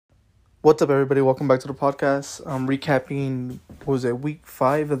What's up, everybody? Welcome back to the podcast. I'm recapping, week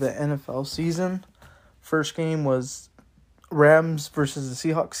 5 of the NFL season. First game was Rams versus the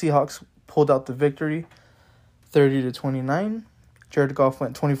Seahawks. Seahawks pulled out the victory, 30-29. Jared Goff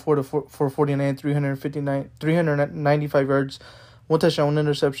went 24 for 49, 395 yards, one touchdown, one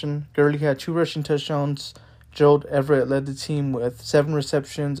interception. Gurley had 2 rushing touchdowns. Gerald Everett led the team with 7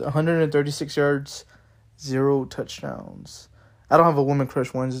 receptions, 136 yards, 0 touchdowns. I don't have a Woman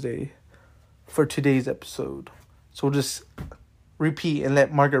Crush Wednesday for today's episode, so we'll just repeat and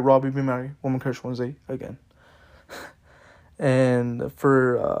let Margaret Robbie be my Woman Crush Wednesday again. And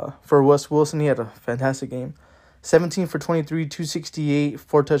for Wes Wilson, he had a fantastic game. 17 for 23, 268,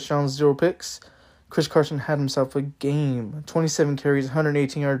 4 touchdowns, 0 picks. Chris Carson had himself a game. 27 carries,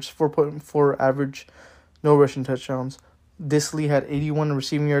 118 yards, 4.4 average, no rushing touchdowns. Disley had 81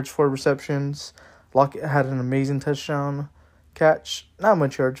 receiving yards, 4 receptions. Lockett had an amazing touchdown catch. Not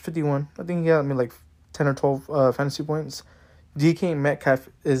much yards, 51. I think he got me like 10 or 12 fantasy points. DK Metcalf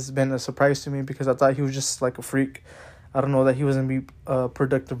has been a surprise to me because I thought he was just like a freak. I don't know that he was going to be a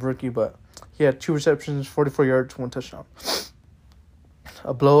productive rookie, but he had 2 receptions, 44 yards, 1 touchdown.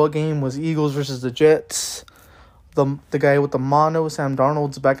 A blowout game was Eagles versus the Jets. The guy with the mono, Sam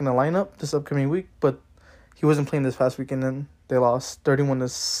Darnold's back in the lineup this upcoming week, but he wasn't playing this past weekend, and they lost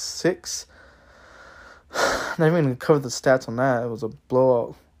 31-6. Not even going to cover the stats on that. It was a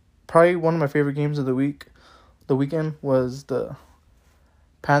blowout. Probably one of my favorite games of the weekend was the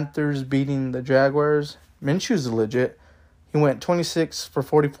Panthers beating the Jaguars. Minshew's legit. He went 26 for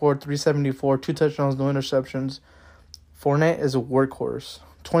 44, 374, 2 touchdowns, no interceptions. Fournette is a workhorse.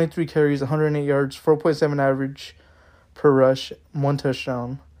 23 carries, 108 yards, 4.7 average per rush, 1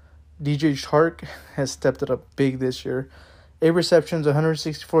 touchdown. DJ Chark has stepped it up big this year. 8 receptions,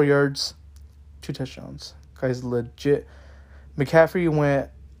 164 yards, 2 touchdowns. Guy's legit. Kyle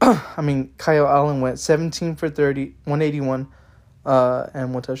Allen went 17 for 30, 181,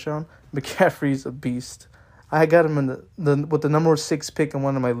 and 1 touchdown. McCaffrey's a beast. I got him in with the number 6 pick in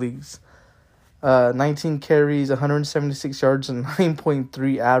one of my leagues. 19 carries, 176 yards, and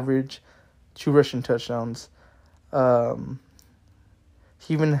 9.3 average, 2 rushing touchdowns. DJ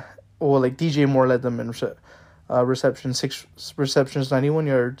Moore led them in receptions, 6 receptions, 91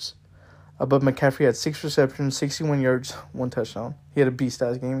 yards. But McCaffrey had 6 receptions, 61 yards, 1 touchdown. He had a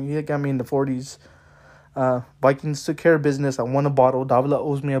beast-ass game. He got me in the 40s. Vikings took care of business. I won a bottle. Davila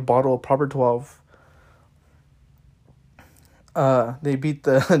owes me a bottle of Proper 12. Vikings beat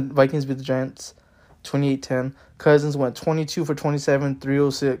the Giants 28-10. Cousins went 22 for 27,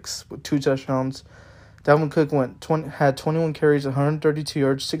 306 with 2 touchdowns. Dalvin Cook had 21 carries, 132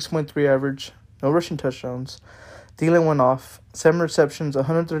 yards, 6.3 average, no rushing touchdowns. Thielen went off, 7 receptions,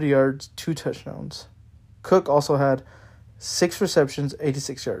 130 yards, 2 touchdowns. Cook also had 6 receptions,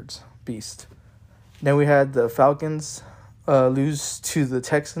 86 yards. Beast. Then we had the Falcons lose to the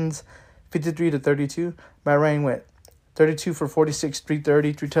Texans 53-32. Matt Ryan went 32 for 46,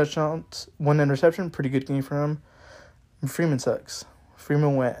 330, 3 touchdowns, 1 interception. Pretty good game for him. And Freeman sucks.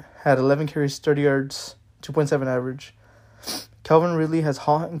 Freeman had 11 carries, 30 yards, 2.7 average. Calvin Ridley has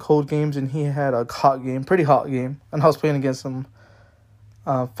hot and cold games, and he had a pretty hot game. And I was playing against him.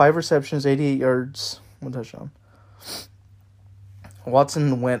 5 receptions, 88 yards, 1 touchdown.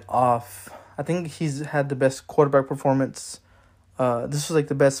 Watson went off. I think he's had the best quarterback performance. This was like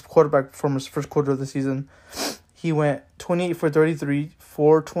the best quarterback performance first quarter of the season. He went 28 for 33,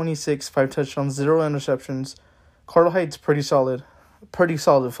 426, 5 touchdowns, 0 interceptions. Carl Hyde's pretty solid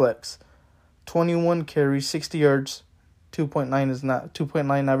flex. 21 carries, 60 yards.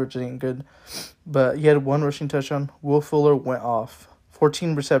 2.9 average ain't good, but he had 1 rushing touchdown. Will Fuller went off.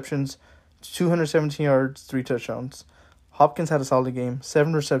 14 receptions, 217 yards, 3 touchdowns. Hopkins had a solid game.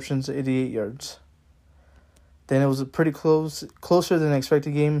 7 receptions, 88 yards. Then it was a pretty closer than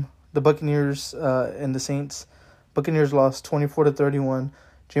expected game. The Buccaneers and the Saints. Buccaneers lost 24-31.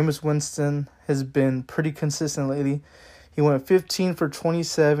 Jameis Winston has been pretty consistent lately. He went 15 for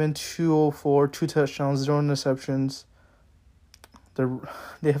 27, 204, 2 touchdowns, 0 interceptions.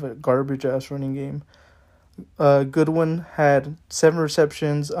 They have a garbage-ass running game. Goodwin had 7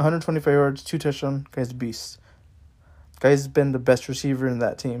 receptions, 125 yards, 2 touchdowns. Guy's a beast. Guy's been the best receiver in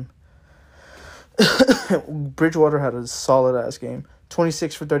that team. Bridgewater had a solid-ass game.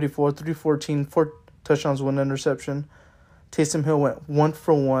 26 for 34, 314, 4 touchdowns, 1 interception. Taysom Hill went 1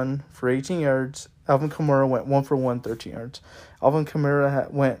 for 1 for 18 yards. Alvin Kamara went 1 for 1, 13 yards. Alvin Kamara had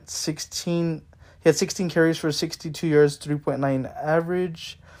 16 carries for 62 yards, 3.9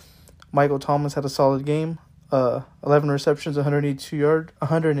 average. Michael Thomas had a solid game. 11 receptions, 182 yards,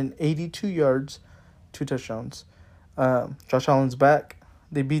 2 touchdowns. Josh Allen's back.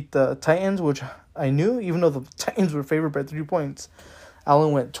 They beat the Titans, which I knew, even though the Titans were favored by 3 points.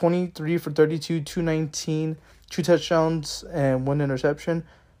 Allen went 23 for 32, 219, 2 touchdowns, and 1 interception.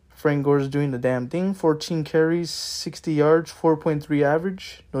 Frank Gore's doing the damn thing. 14 carries, 60 yards, 4.3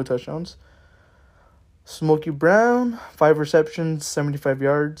 average, no touchdowns. Smokey Brown, 5 receptions, 75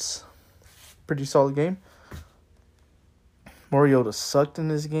 yards. Pretty solid game. Mariota sucked in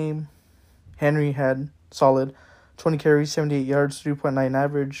this game. Henry had solid 20 carries, 78 yards, 3.9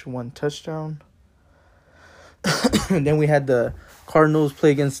 average, 1 touchdown. And then we had the Cardinals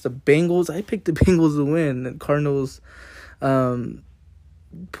play against the Bengals. I picked the Bengals to win. The Cardinals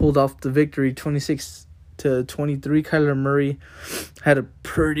pulled off the victory 26-23. Kyler Murray had a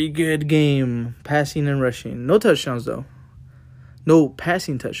pretty good game, passing and rushing. No touchdowns, though. No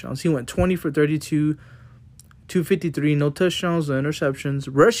passing touchdowns. He went 20 for 32, 253, no touchdowns, no interceptions.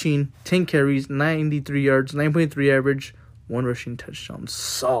 Rushing, 10 carries, 93 yards, 9.3 average, 1 rushing touchdown.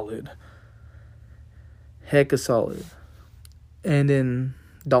 Solid. Heck of solid. And then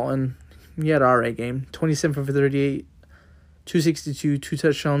Dalton, he had an alright game. 27 for 38, 262, 2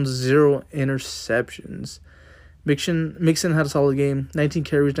 touchdowns, 0 interceptions. Mixon had a solid game. 19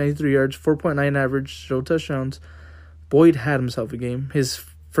 carries, 93 yards, 4.9 average, 0 touchdowns. Boyd had himself a game. His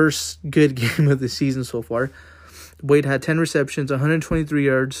first good game of the season so far. Boyd had 10 receptions, 123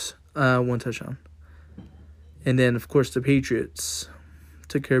 yards, 1 touchdown. And then, of course, the Patriots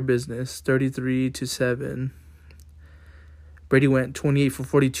took care of business, 33-7. Brady went 28 for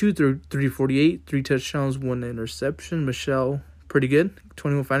 42, 348, 3 touchdowns, 1 interception. Michelle, pretty good,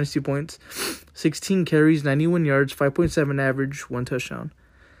 21 fantasy points, 16 carries, 91 yards, 5.7 average, 1 touchdown.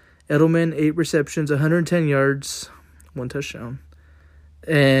 Edelman, 8 receptions, 110 yards, 1 touchdown.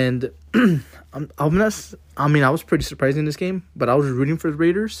 And I was pretty surprised in this game, but I was rooting for the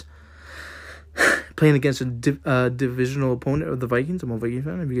Raiders. Playing against a divisional opponent of the Vikings. I'm a Viking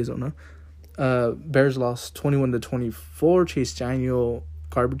fan, if you guys don't know. Bears lost 21-24. Chase Daniel,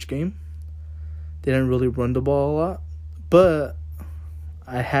 garbage game. They didn't really run the ball a lot. But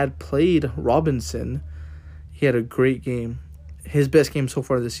I had played Robinson. He had a great game. His best game so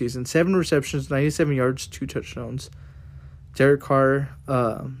far this season. 7 receptions, 97 yards, 2 touchdowns. Derek Carr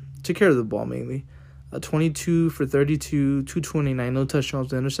took care of the ball mainly. 22 for 32, 229, no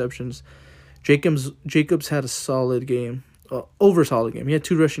touchdowns, no interceptions. Jacobs had a solid game. Over solid game. He had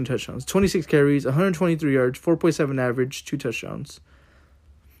 2 rushing touchdowns. 26 carries, 123 yards, 4.7 average, 2 touchdowns.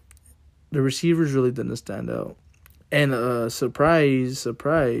 The receivers really didn't stand out. And surprise,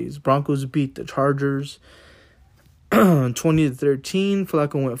 Broncos beat the Chargers 20-13.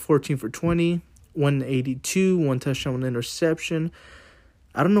 Flacco went 14 for 20, 182, 1 touchdown, 1 interception.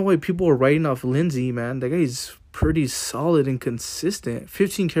 I don't know why people are writing off Lindsey, man. That guy's pretty solid and consistent.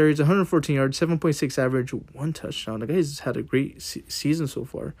 15 carries, 114 yards, 7.6 average, 1 touchdown. The guy's had a great season so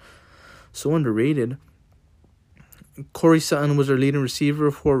far. So underrated. Corey Sutton was our leading receiver,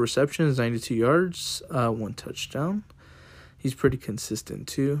 4 receptions, 92 yards, 1 touchdown. He's pretty consistent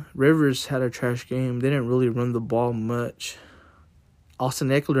too. Rivers had a trash game. They didn't really run the ball much. Austin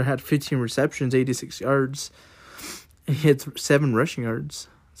Eckler had 15 receptions, 86 yards. He had 7 rushing yards.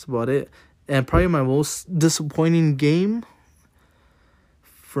 That's about it. And probably my most disappointing game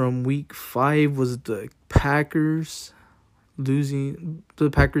from week 5 was the Packers losing. The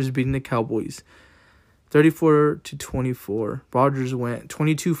Packers beating the Cowboys 34-24. Rodgers went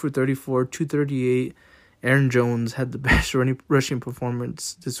 22 for 34, 238. Aaron Jones had the best rushing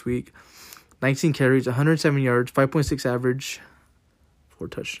performance this week. 19 carries, 107 yards, 5.6 average, 4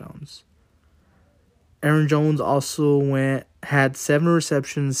 touchdowns. Aaron Jones also had 7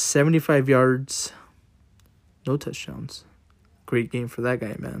 receptions, 75 yards, no touchdowns. Great game for that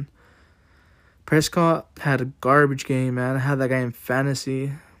guy, man. Prescott had a garbage game, man. I had that guy in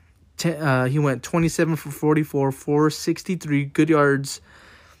fantasy. He went 27 for 44, 463, good yards,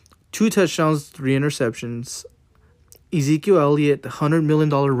 2 touchdowns, 3 interceptions. Ezekiel Elliott, the $100 million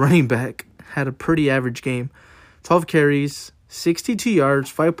running back, had a pretty average game. 12 carries, 62 yards,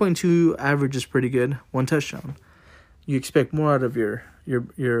 5.2 average is pretty good. 1 touchdown. You expect more out of your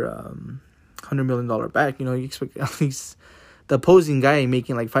 $100 million back. You know, you expect at least the opposing guy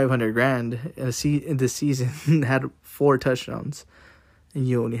making like $500,000 in this season had 4 touchdowns, and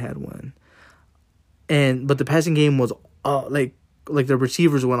you only had 1. But the passing game was like the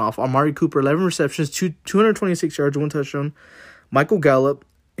receivers went off. Amari Cooper, 11 receptions, 226 yards, 1 touchdown. Michael Gallup,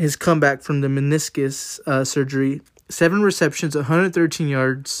 his comeback from the meniscus surgery, 7 receptions, 113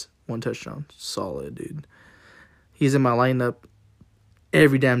 yards, 1 touchdown. Solid, dude. He's in my lineup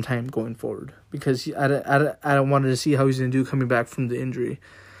every damn time going forward because I wanted to see how he's going to do coming back from the injury.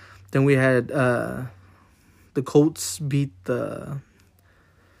 Then we had the Colts beat the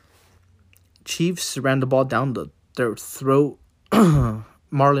Chiefs ran the ball down their throat.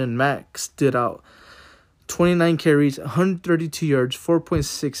 Marlon Mack stood out. 29 carries, 132 yards,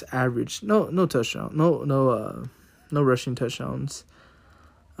 4.6 average. No touchdown. No rushing touchdowns.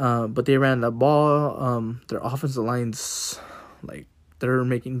 But they ran the ball. Their offensive lines, like, they're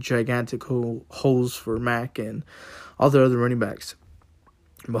making gigantic holes for Mack and all the other running backs.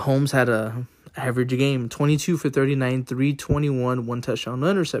 Mahomes had a average game, 22 for 39, 321, 1 touchdown,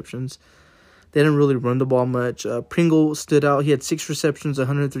 no interceptions. They didn't really run the ball much. Pringle stood out. He had 6 receptions,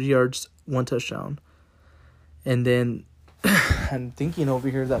 103 yards, 1 touchdown. And then I'm thinking over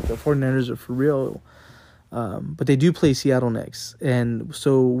here that the 49ers are for real. But they do play Seattle next. And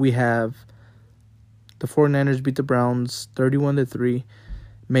so we have the 49ers beat the Browns 31-3.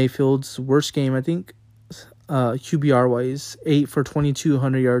 Mayfield's worst game, I think, QBR-wise, 8 for 22,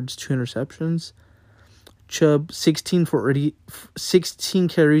 100 yards, 2 interceptions. Chubb, 16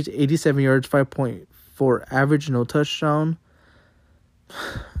 carries, 87 yards, 5.4 average, no touchdown.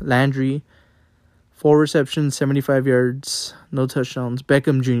 Landry, 4 receptions, 75 yards, no touchdowns.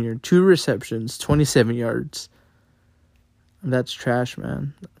 Beckham Jr., 2 receptions, 27 yards. That's trash,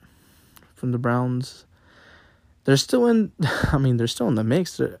 man. From the Browns. They're still in the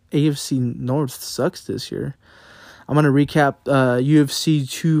mix. The AFC North sucks this year. I'm going to recap UFC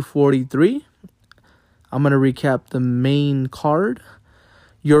 243. I'm going to recap the main card.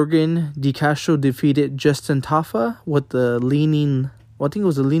 Jorgen De Castro defeated Justin Tafa with the leaning, I think it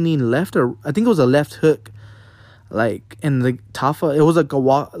was a leaning left, or I think it was a left hook. Like, in the Tafa, it was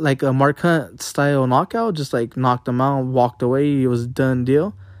like a Mark Hunt style knockout. Just like knocked him out, walked away. It was a done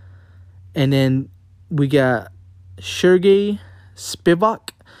deal. And then we got Sergey Spivak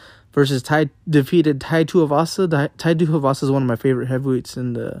versus defeated Tai Tuivasa. Tai Tuivasa is one of my favorite heavyweights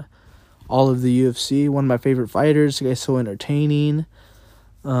in all of the UFC. One of my favorite fighters. The guy's so entertaining.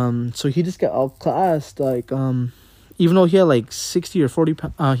 So he just got outclassed. Like, even though he had like 60 or 40,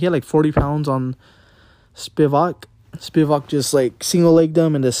 he had like 40 pounds on Spivak. Spivak just like single legged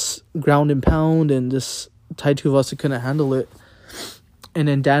him and this ground and pound, and this Tai Tuivasa couldn't handle it. And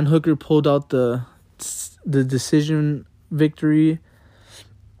then Dan Hooker pulled out the decision victory,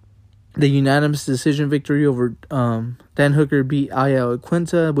 the unanimous decision victory over Dan Hooker beat Aya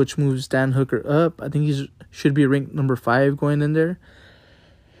Quinta, which moves Dan Hooker up. I think he should be ranked number 5 going in there.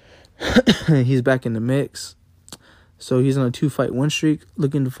 He's back in the mix. So he's on a 2-fight win streak.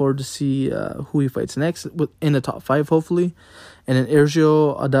 Looking forward to see who he fights next in the top 5, hopefully. And then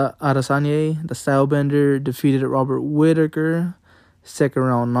Ergio Adesanya, the stylebender, defeated Robert Whittaker. Second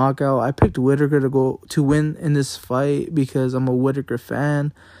round knockout. I picked Whittaker to win in this fight because I'm a Whittaker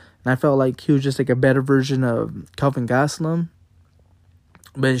fan. And I felt like he was just like a better version of Kelvin Gastelum.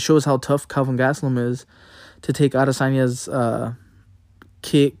 But it shows how tough Kelvin Gastelum is to take Adesanya's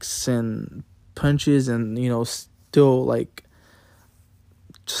kicks and punches and,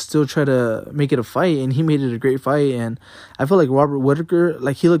 still try to make it a fight. And he made it a great fight. And I felt like Robert Whittaker,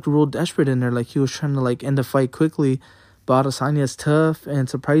 like, he looked real desperate in there. Like, he was trying to like end the fight quickly. But Adesanya is tough, and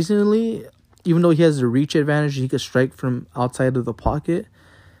surprisingly, even though he has the reach advantage, he could strike from outside of the pocket.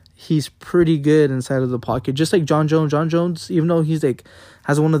 He's pretty good inside of the pocket, just like John Jones. John Jones, even though he's like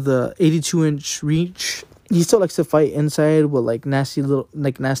has one of the 82-inch reach, he still likes to fight inside with like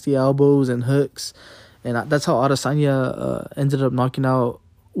nasty elbows and hooks, and that's how Adesanya ended up knocking out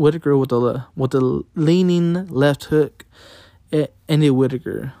Whittaker with the leaning left hook. Ended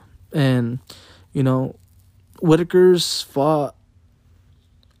Whittaker, and Whittaker's fought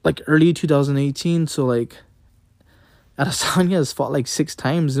like early 2018, so like Adesanya has fought like 6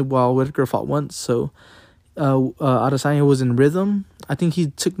 times while Whittaker fought once. So Adesanya was in rhythm. I think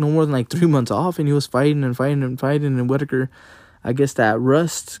he took no more than like 3 months off, and he was fighting, and Whittaker, I guess that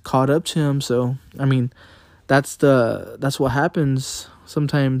rust caught up to him. So I mean, that's what happens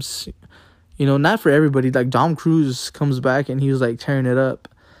sometimes. Not for everybody. Like Dom Cruz comes back and he was like tearing it up.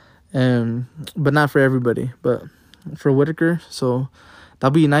 But not for everybody, but for Whittaker. So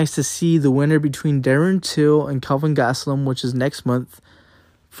that'll be nice to see the winner between Darren Till and Kelvin Gastelum, which is next month,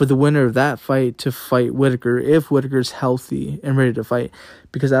 for the winner of that fight to fight Whittaker if Whittaker's healthy and ready to fight.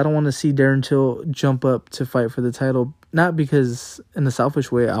 Because I don't want to see Darren Till jump up to fight for the title. Not because in a selfish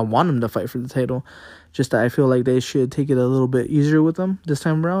way I want him to fight for the title. Just that I feel like they should take it a little bit easier with him this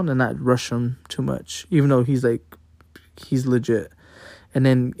time around and not rush him too much. Even though he's legit. And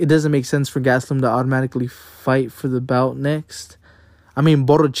then it doesn't make sense for Gastelum to automatically fight for the bout next. I mean,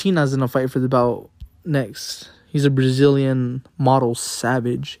 Borrachina's in a fight for the bout next. He's a Brazilian model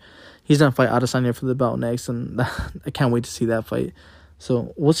savage. He's going to fight Adesanya for the bout next, and I can't wait to see that fight.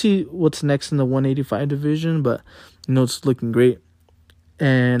 So we'll see what's next in the 185 division, but, it's looking great.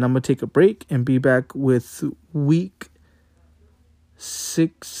 And I'm going to take a break and be back with week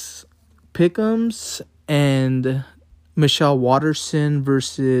 6 pick'ems and Michelle Waterson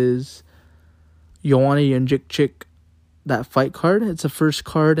versus Joana Jędrzejczyk, that fight card. It's the first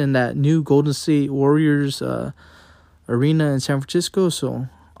card in that new Golden State Warriors arena in San Francisco. So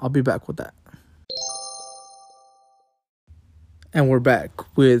I'll be back with that. And we're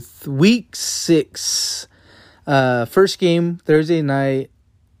back with week 6. First game, Thursday night.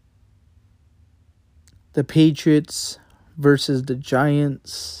 The Patriots versus the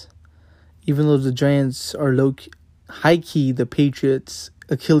Giants. Even though the Giants are high-key, the Patriots'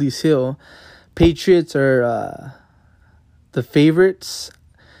 Achilles heel. Patriots are the favorites,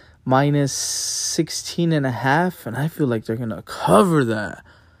 minus 16.5, and I feel like they're going to cover that.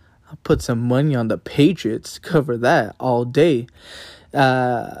 I'll put some money on the Patriots to cover that all day.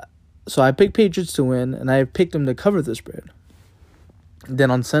 So I picked Patriots to win, and I picked them to cover the spread.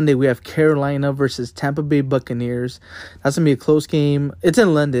 Then on Sunday, we have Carolina versus Tampa Bay Buccaneers. That's going to be a close game. It's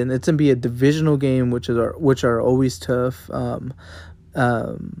in London. It's going to be a divisional game, which are always tough.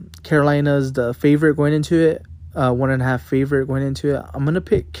 Carolina's the favorite going into it. 1.5 favorite going into it. I'm going to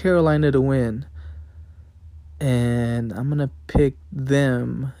pick Carolina to win. And I'm going to pick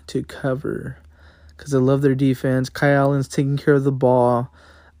them to cover because I love their defense. Kyle Allen's taking care of the ball.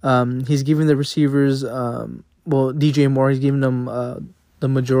 He's giving the receivers, DJ Moore, he's giving them the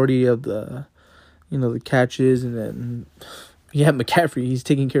majority of the catches. And then, McCaffrey, he's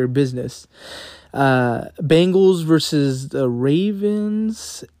taking care of business. Bengals versus the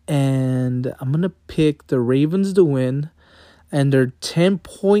Ravens. And I'm going to pick the Ravens to win. And they're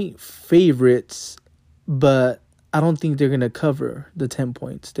 10-point favorites. But I don't think they're going to cover the 10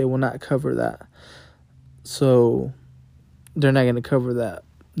 points. They will not cover that. So they're not going to cover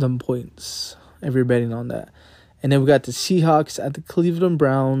them points. If you're betting on that. And then we got the Seahawks at the Cleveland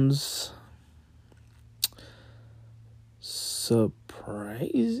Browns.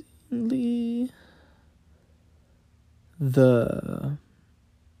 Surprisingly, the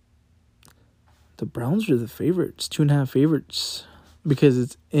Browns are the favorites, 2.5 favorites, because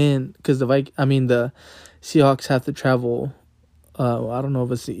the Seahawks have to travel. I don't know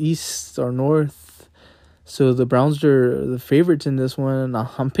if it's the east or north. So the Browns are the favorites in this one.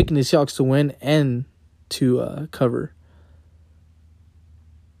 I'm picking the Seahawks to win and to cover.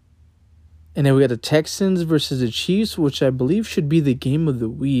 And then we got the Texans versus the Chiefs, which I believe should be the game of the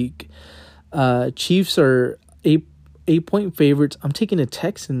week. Chiefs are 8-point favorites. I'm taking the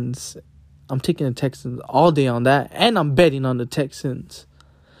Texans. I'm taking the Texans all day on that. And I'm betting on the Texans.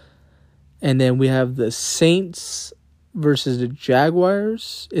 And then we have the Saints versus the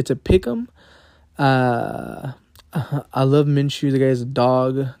Jaguars. It's a pick'em. I love Minshew. The guy's a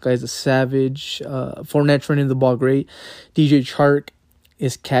dog. The guy's a savage. Fournette's running the ball great. DJ Chark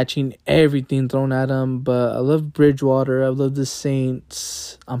is catching everything thrown at him. But I love Bridgewater. I love the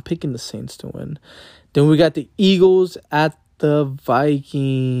Saints. I'm picking the Saints to win. Then we got the Eagles at the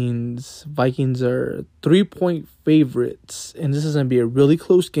Vikings. Vikings are 3-point favorites. And this is going to be a really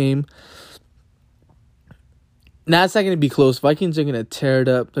close game. Now, it's not going to be close. Vikings are going to tear it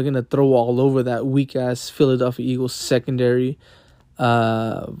up. They're going to throw all over that weak-ass Philadelphia Eagles secondary.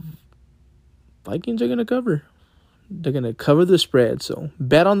 Vikings are going to cover. They're going to cover the spread. So,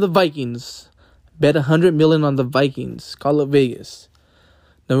 bet on the Vikings. Bet $100 million on the Vikings. Call it Vegas.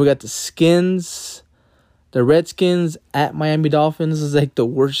 Then we got the Skins. The Redskins at Miami Dolphins. This is like the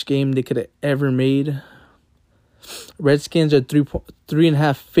worst game they could have ever made. Redskins are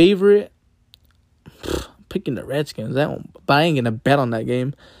 3.5 favorite. Picking the Redskins. But I ain't going to bet on that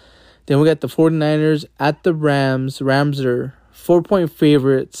game. Then we got the 49ers at the Rams. Rams are 4-point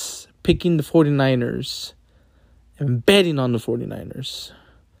favorites. Picking the 49ers. And betting on the 49ers.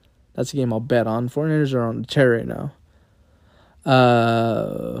 That's a game I'll bet on. 49ers are on the tear right now.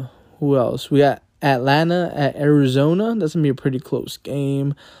 Who else? We got Atlanta at Arizona. That's going to be a pretty close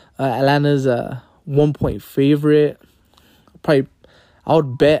game. Atlanta's a 1-point favorite. I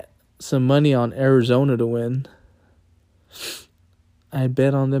would bet some money on Arizona to win. I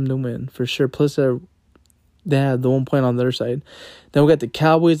bet on them to win for sure. Plus, they have the 1 point on their side. Then we got the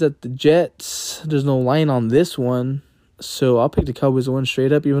Cowboys at the Jets. There's no line on this one, so I'll pick the Cowboys to win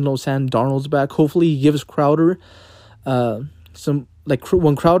straight up. Even though Sam Darnold's back, hopefully he gives Crowder some. Like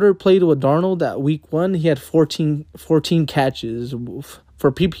when Crowder played with Darnold that week 1, he had 14 catches.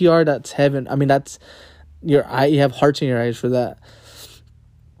 For PPR, that's heaven. I mean, that's your eye. You have hearts in your eyes for that.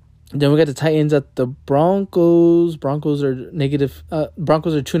 Then we got the Titans at the Broncos. Broncos are negative.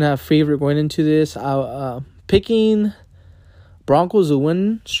 Broncos are 2.5 favorite going into this. Picking Broncos to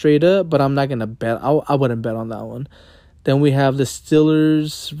win straight up, but I'm not gonna bet. I wouldn't bet on that one. Then we have the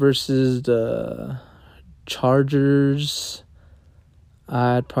Steelers versus the Chargers.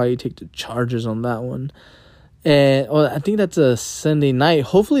 I'd probably take the Chargers on that one. And I think that's a Sunday night.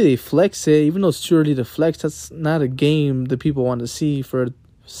 Hopefully they flex it. Even though it's too early to flex, that's not a game that people want to see for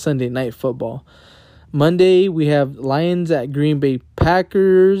Sunday night football. Monday, we have Lions at Green Bay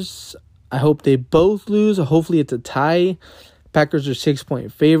Packers. I hope they both lose. Hopefully it's a tie. Packers are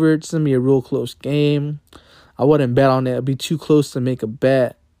 6-point favorites. It's going to be a real close game. I wouldn't bet on it. It'd be too close to make a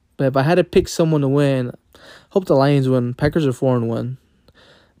bet. But if I had to pick someone to win, hope the Lions win. Packers are 4-1.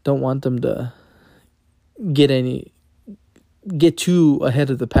 Don't want them to get too ahead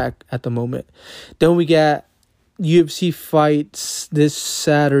of the pack at the moment. Then we got UFC fights this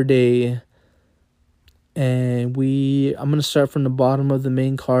Saturday. And I'm going to start from the bottom of the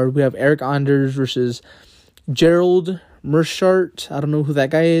main card. We have Eric Anders versus Gerald Mershart. I don't know who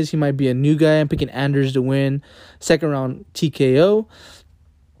that guy is. He might be a new guy. I'm picking Anders to win. Second round TKO.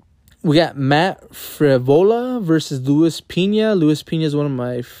 We got Matt Frevola versus Luis Pena. Luis Pena is one of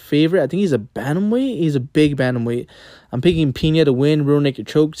my favorite. I think he's a bantamweight. He's a big bantamweight. I'm picking Pena to win. Rear naked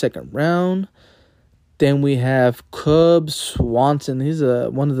choke, second round. Then we have Cub Swanson. He's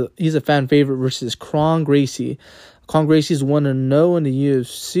a fan favorite versus Kron Gracie. Kron Gracie's 1-0 in the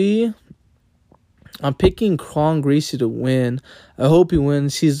UFC. I'm picking Kron Gracie to win. I hope he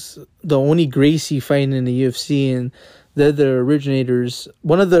wins. He's the only Gracie fighting in the UFC, and they're the originators.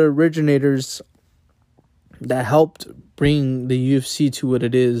 One of the originators that helped bring the UFC to what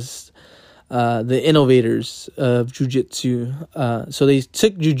it is. The innovators of jiu-jitsu. So they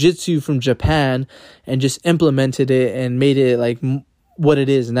took jiu-jitsu from Japan and just implemented it and made it like what it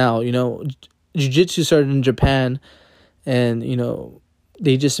is now. You know, jiu-jitsu started in Japan, and you know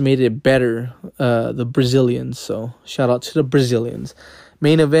they just made it better. The Brazilians. So shout out to the Brazilians.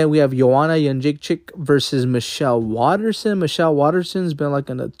 Main event, we have Joana Jędrzejczyk versus Michelle Waterson. Michelle Waterson's been like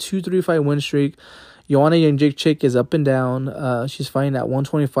on a 2-3 fight win streak. Joana Jędrzejczyk is up and down. She's fighting at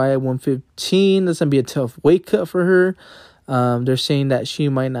 125, 115. That's going to be a tough weight cut for her. They're saying that she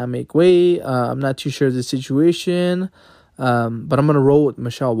might not make weight. I'm not too sure of the situation. But I'm going to roll with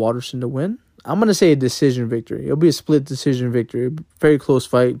Michelle Waterson to win. I'm going to say a decision victory. It'll be a split decision victory. Very close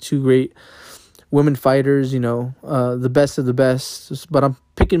fight. Two great women fighters, you know, the best of the best. But I'm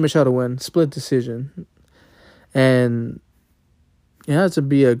picking Michelle to win. Split decision. And, yeah, it's going to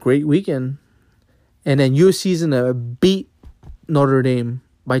be a great weekend. And then USC's going to beat Notre Dame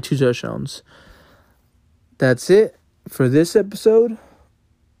by 2 touchdowns. That's it for this episode.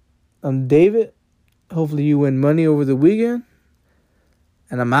 I'm David. Hopefully you win money over the weekend.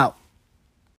 And I'm out.